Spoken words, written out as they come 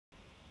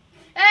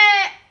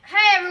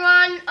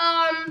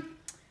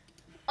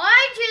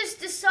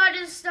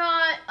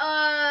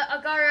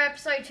Survivor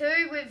episode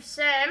 2 with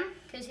Sam,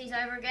 because he's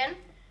over again.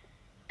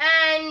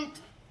 And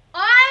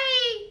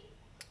I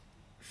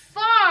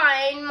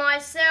find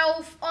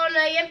myself on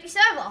a empty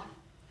server.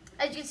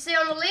 As you can see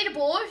on the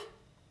leaderboard,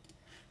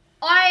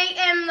 I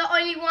am the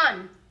only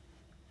one.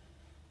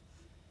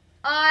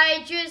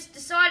 I just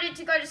decided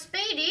to go to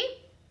Speedy,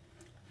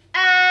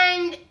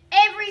 and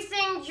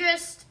everything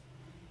just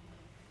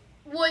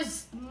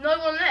was no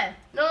one there.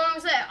 No one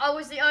was there. I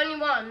was the only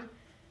one.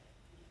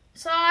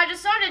 So I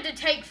decided to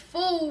take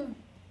full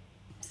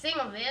thing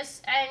of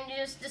this and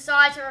just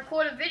decide to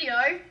record a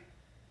video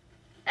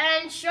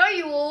and show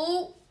you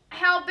all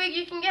how big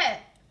you can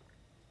get.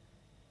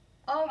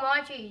 Oh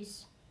my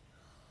jeez.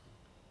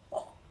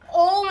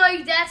 Oh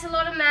my, that's a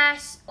lot of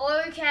mass.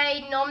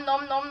 Okay, nom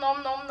nom nom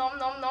nom nom nom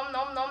nom nom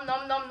nom nom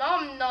nom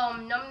nom nom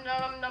nom nom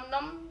nom nom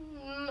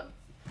nom.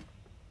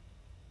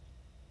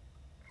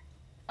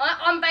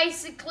 I'm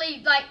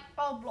basically like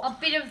a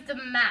bit of the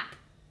map.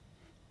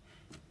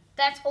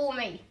 That's all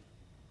me.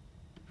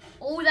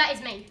 All that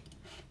is me.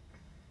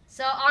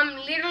 So I'm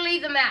literally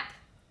the map.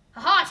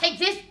 Haha, take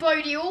this,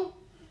 Bodial.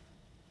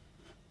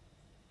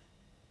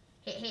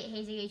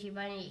 He's a YouTube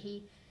bunny.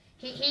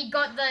 He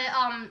got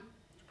the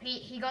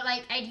he got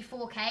like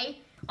 84k.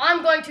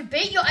 I'm going to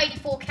beat your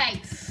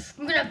 84k.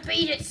 I'm gonna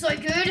beat it so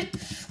good.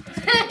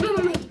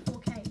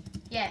 84k.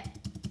 Yeah,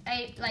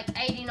 like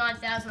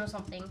 89,000 or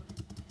something.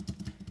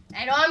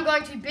 And I'm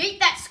going to beat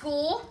that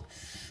score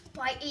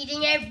by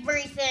eating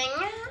everything.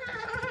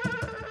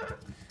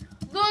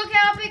 Look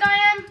how big I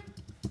am.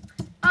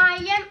 I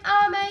am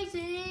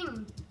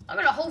amazing. I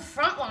got a whole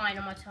front line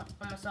on my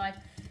side.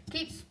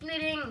 Keep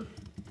splitting.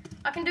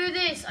 I can do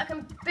this. I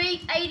can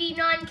beat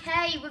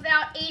 89k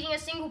without eating a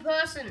single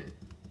person.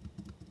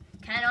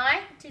 Can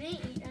I? Did he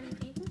eat any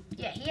people?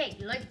 Yeah, he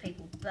ate loads of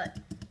people, but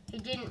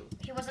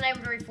he wasn't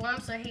able to reform,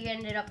 so he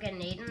ended up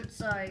getting eaten.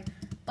 So,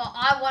 but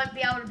I won't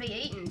be able to be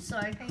eaten. So,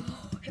 here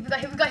we go.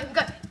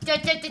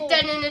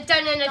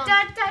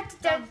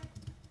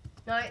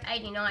 No,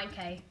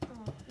 89k.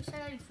 Oh, you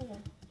said 84.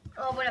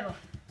 Oh, whatever.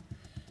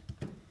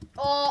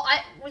 Well,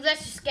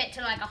 let's just get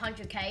to like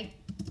 100k.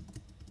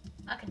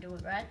 I can do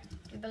it, right?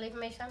 Do you believe in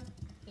me, son?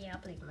 Yeah, I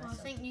believe in myself.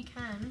 I think you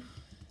can.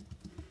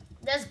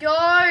 Let's go!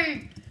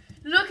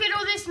 Look at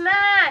all this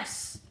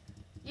mass!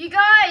 You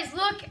guys,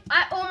 look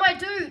at all my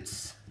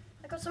dudes.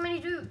 I got so many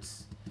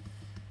dudes.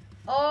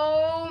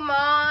 Oh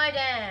my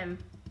damn.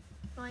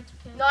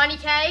 90k.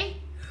 90k?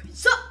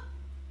 So,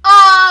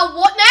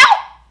 what now?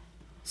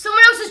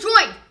 Someone else has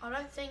joined. I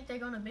don't think they're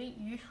gonna beat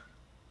you.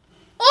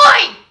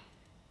 Oi!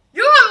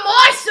 You're on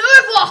my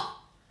server!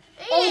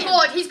 Eat Oh him.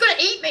 god, he's gonna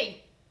eat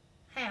me.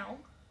 How?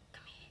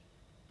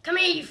 Come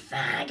here, you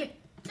fag.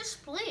 Just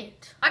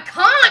split. I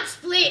can't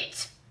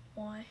split.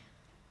 Why?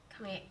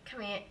 Come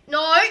here.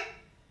 No!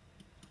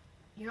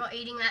 You're not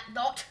eating that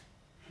dot.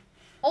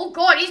 Oh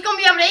god, he's gonna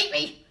be able to eat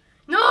me.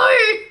 No!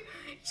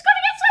 He's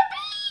gonna get so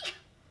big!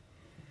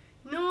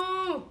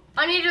 No!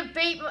 I need to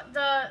beat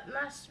the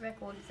mass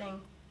record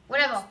thing.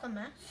 Whatever. What's the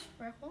mass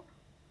record?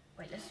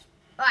 Wait,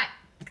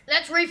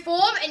 let's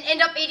reform and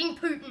end up eating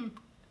Putin.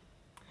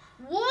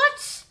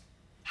 What?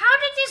 How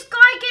did this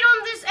guy get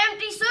on this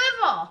empty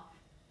server?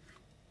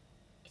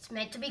 It's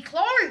meant to be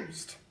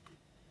closed.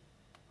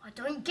 I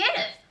don't get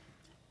it.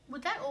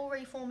 Would that all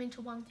reform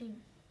into one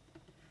thing?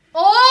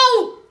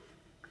 Oh!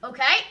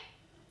 Okay.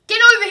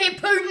 Get over here,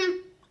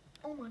 Putin.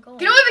 Oh my god.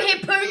 Get over here,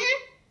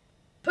 Putin.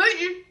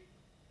 Putin.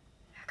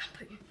 Here come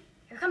Putin.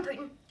 Here come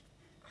Putin.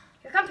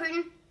 Here come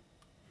Putin.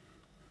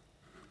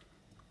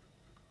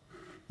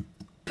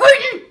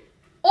 Putin!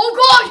 Oh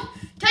god!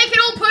 Take it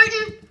all,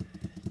 Putin!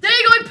 There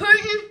you go,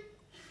 Putin!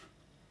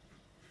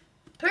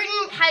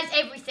 Putin has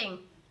everything.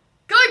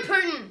 Go,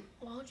 Putin!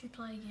 Why would you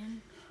play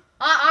again?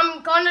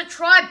 I'm gonna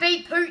try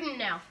beat Putin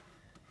now.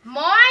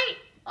 Wait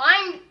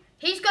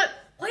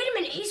a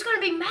minute, he's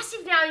gonna be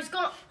massive now.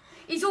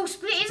 He's all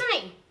split, isn't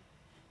he?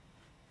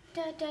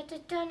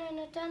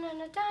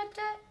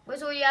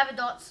 Where's all your other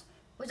dots?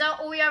 Was that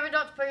all your other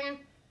dots, Putin?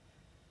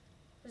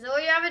 Was all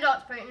your other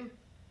dots, Putin?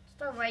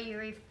 That's the way you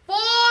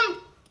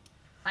reformed.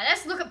 Alright,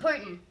 let's look at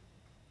Putin.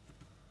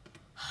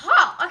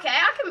 Okay,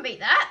 I can beat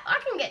that. I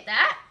can get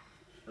that.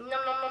 Nom, nom,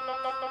 nom,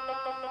 nom, nom, nom,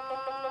 nom, nom, nom,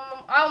 nom,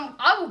 nom, nom.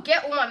 I will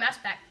get all my mass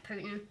back,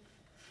 Putin.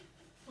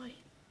 Wait.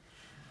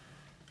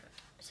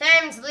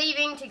 Sam's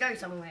leaving to go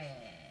somewhere.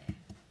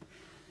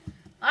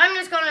 I'm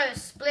just gonna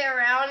split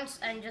around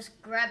and just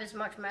grab as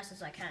much mass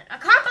as I can. I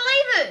can't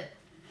believe it!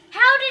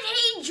 How did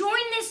he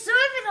join this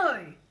server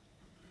though?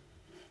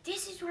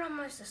 This is what I'm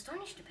most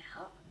astonished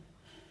about.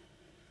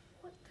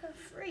 What the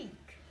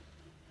freak?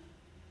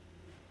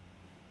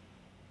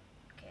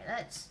 Okay,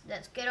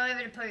 let's get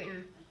over to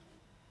Putin.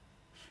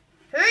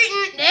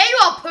 Putin! There you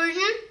are,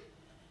 Putin!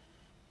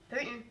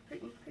 Putin.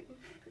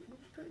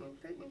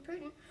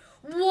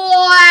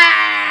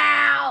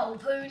 Wow,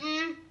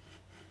 Putin!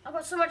 I've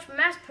got so much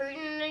mass, Putin,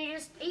 and then you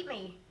just eat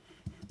me.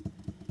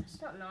 That's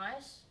not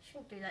nice. You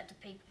shouldn't do that to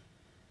people.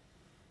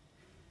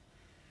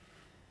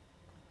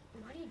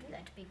 Why do you do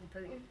that to people,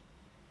 Putin?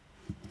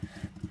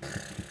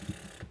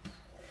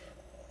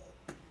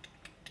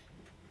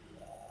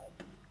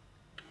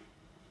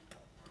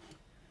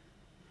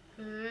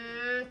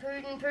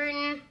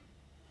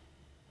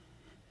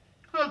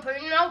 on,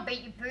 Putin. I'll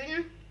beat you,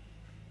 Putin.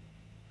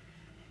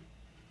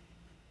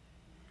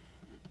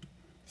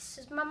 This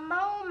is my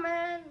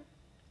moment.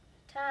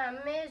 Time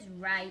is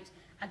right.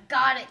 I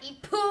gotta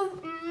eat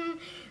Putin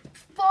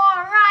before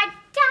I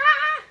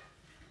die.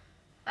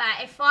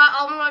 Right,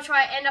 I'm gonna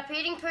try to end up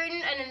eating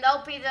Putin, and then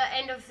that'll be the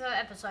end of the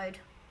episode.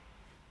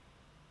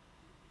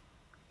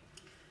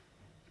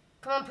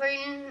 Come on,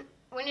 Putin.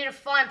 We need to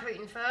find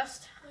Putin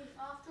first. Wait,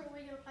 after we're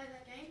gonna play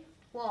that game?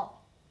 What?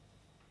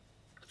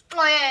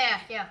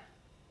 Oh, yeah.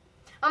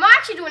 I might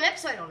actually do an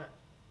episode on it.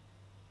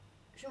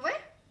 Should we?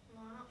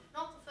 No,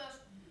 not the first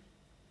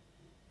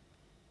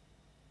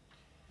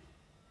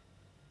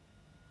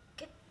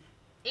one.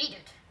 Eat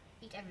it.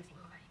 Eat everything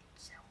by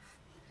itself.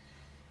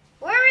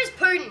 Where is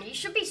Putin? He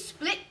should be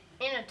split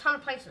in a ton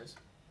of places.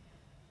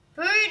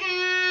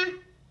 Putin!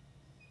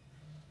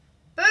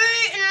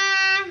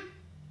 Putin!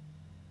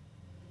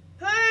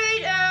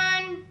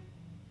 Putin!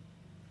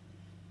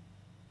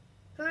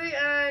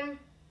 Putin!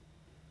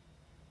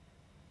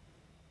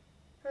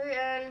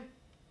 Putin!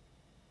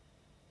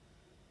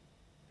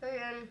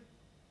 Putin!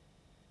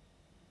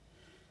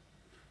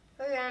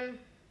 Putin!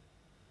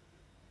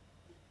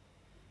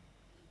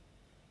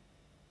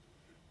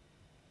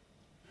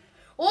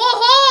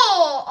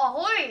 Oh,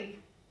 ahoy!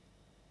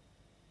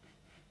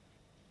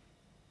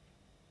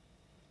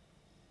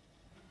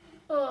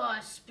 Oh, I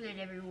split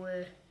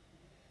everywhere.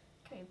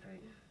 Come here,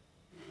 Putin.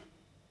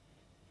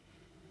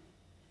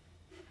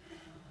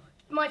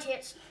 My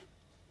tits.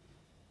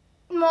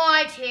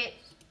 My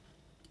tits.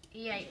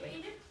 He ate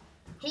me.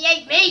 He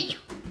ate me!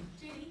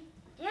 Did he?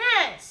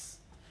 Yes!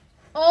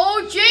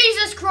 Oh,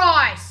 Jesus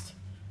Christ!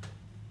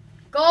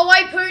 Go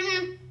away,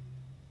 Putin!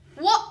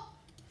 What?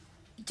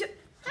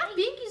 How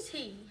big is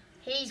he?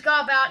 He's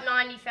got about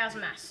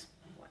 90,000 mass.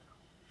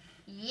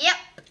 Yep.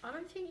 I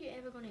don't think you're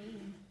ever gonna eat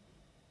him.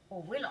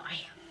 Or will I?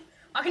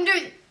 I can do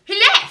it. He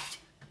left!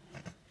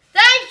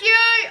 Thank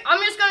you! I'm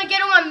just gonna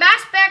get all my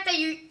mass back that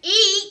you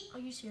eat. Are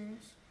you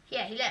serious?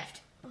 Yeah, he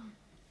left.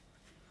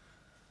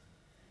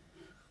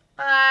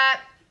 Oh.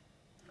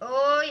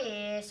 Oh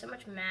yeah, so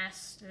much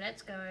mass.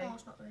 Let's go. Oh,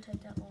 it's not gonna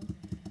take that long.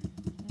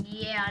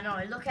 Yeah, I know.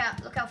 Look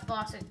how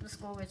fast the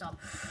score goes up.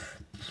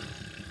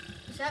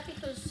 Is that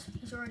because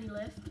he's already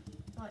left?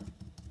 Like,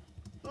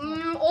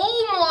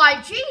 Oh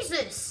my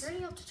Jesus! you're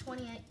only up to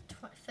 28,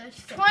 30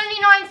 seconds.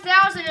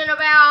 29,000 in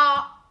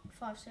about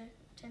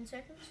 10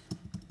 seconds?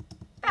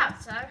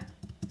 About so.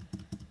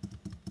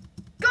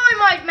 Go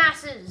my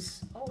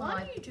masses! Oh Why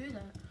my. do you do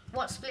that?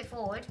 What, split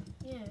forward?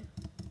 Yeah.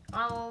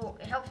 Oh,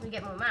 it helps me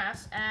get more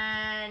mass,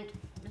 and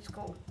it's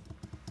cool.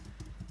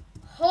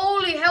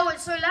 Holy hell,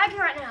 it's so laggy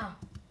right now.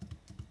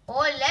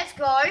 Oh, let's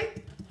go.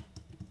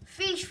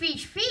 Fish,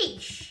 fish,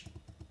 fish.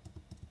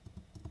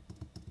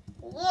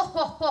 Whoa,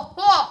 ho, ho,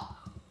 ho.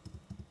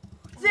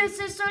 This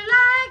is so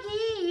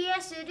laggy.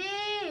 Yes, it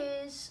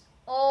is.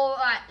 All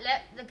right,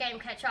 let the game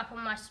catch up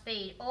on my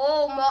speed.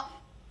 Oh my.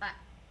 Right.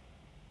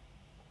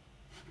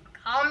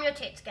 Calm your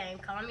tits, game.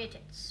 Calm your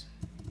tits.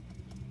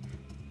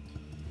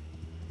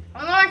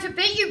 I'm going to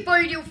beat you,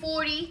 Bodil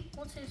 40.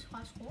 What's his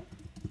high score?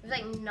 It was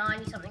like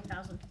 90-something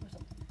thousand or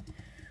something.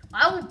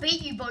 I will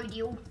beat you,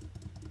 Bodil.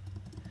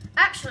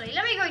 Actually,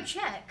 let me go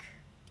check.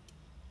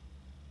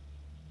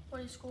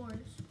 What his score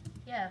is?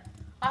 Yeah.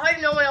 I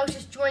hope no one else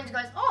just joins and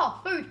goes,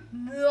 oh, food.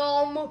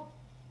 Nom.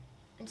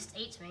 And just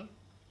eats me.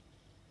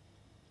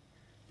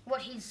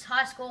 What his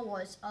high score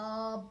was.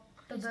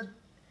 His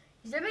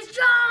name is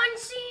John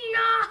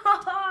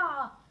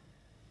Cena.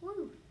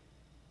 Woo.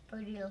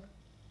 Bodil.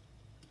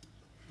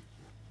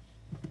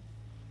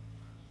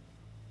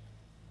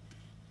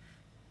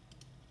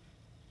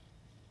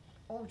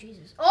 Oh,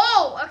 Jesus.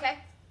 Oh, okay.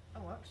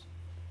 That works.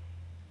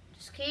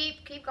 Just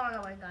keep going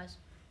that way, guys.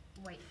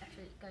 Wait,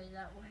 actually, it goes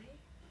that way.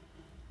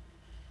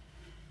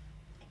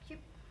 Thank you.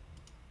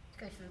 It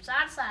goes from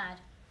side to side.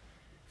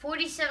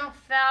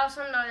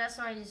 47,000. No, that's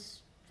not his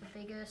the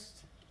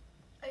biggest.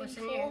 What's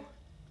in here?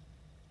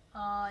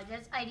 84.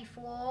 That's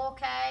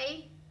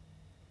 84k.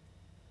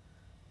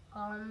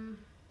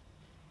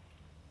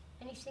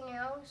 Anything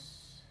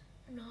else?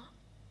 No.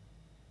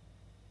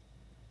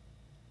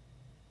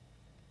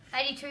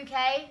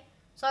 82k.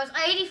 So it's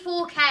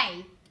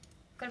 84k.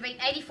 Gotta beat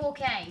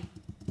 84k.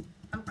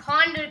 I'm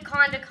kinda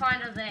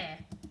there.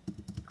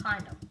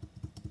 Kinda.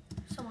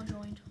 Someone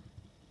joined.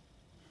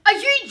 Are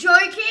you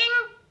joking?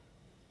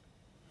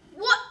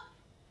 What?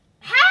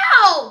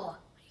 How?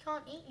 He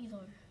can't eat you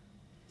though.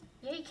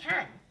 Yeah, he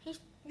can.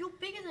 You're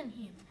bigger than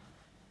him.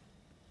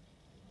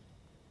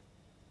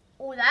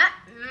 All that?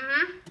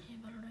 Mm-hmm. Yeah,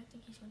 but I don't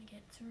think he's gonna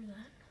get through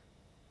that.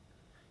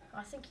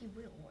 I think he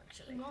will, He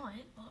actually.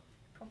 might, but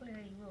Probably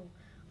he will.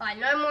 Alright,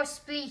 no more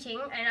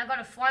splitting, and I've got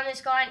to find this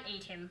guy and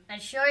eat him.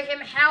 And show him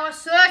how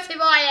assertive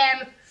I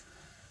am.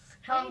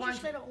 How why I'm don't you going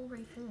just to... let it all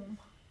reform?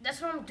 That's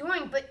what I'm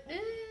doing, but...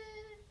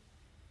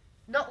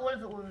 not all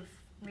of it will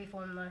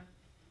reform, though.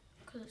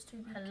 Because it's too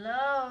big.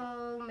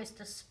 Hello,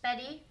 Mr.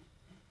 Speddy.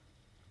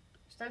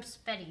 His name's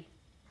Speddy.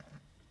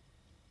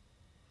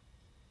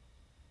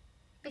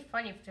 It'd be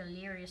funny if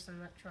Delirious and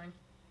that joined.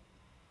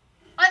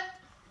 Hello!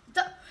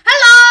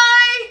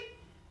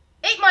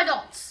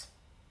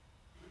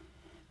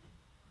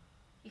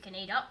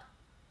 eat up.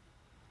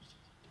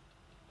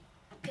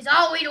 Because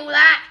I'll eat all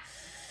that.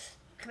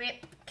 Come here.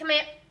 Come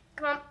here.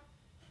 Come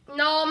on.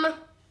 Nom.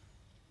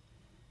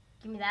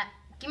 Give me that.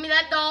 Give me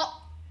that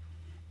dot.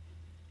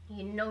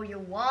 You know you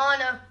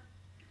wanna.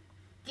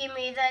 Give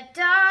me that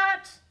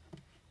dot.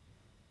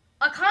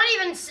 I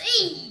can't even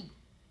see.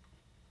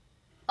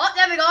 Oh,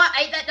 there we go.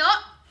 I ate that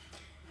dot.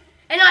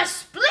 And I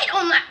split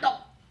on that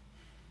dot.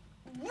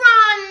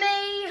 Run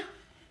me.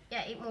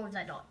 Yeah, eat more of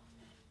that dot.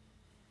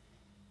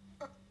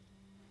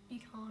 You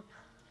can't.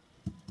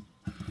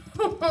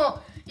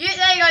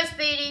 There you go,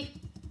 Speedy.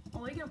 Oh,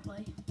 we're gonna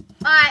play.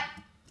 Alright.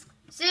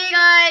 See you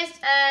guys.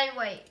 And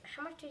wait,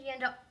 how much did you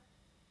end up?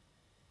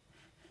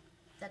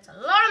 That's a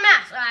lot of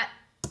maths. Alright.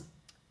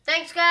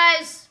 Thanks,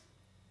 guys.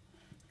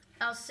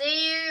 I'll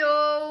see you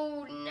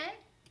all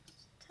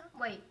next time.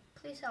 Wait,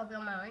 please help me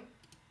on my own.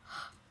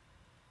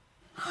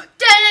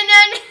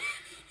 Dun-dun-dun.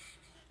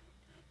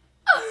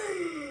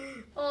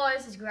 Oh,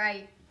 this is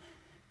great.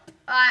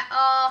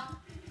 Alright,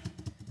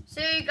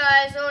 see you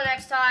guys all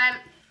next time.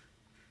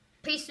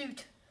 Peace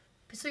out.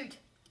 Pursuit.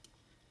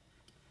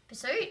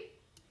 Pursuit?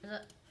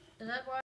 Is that what?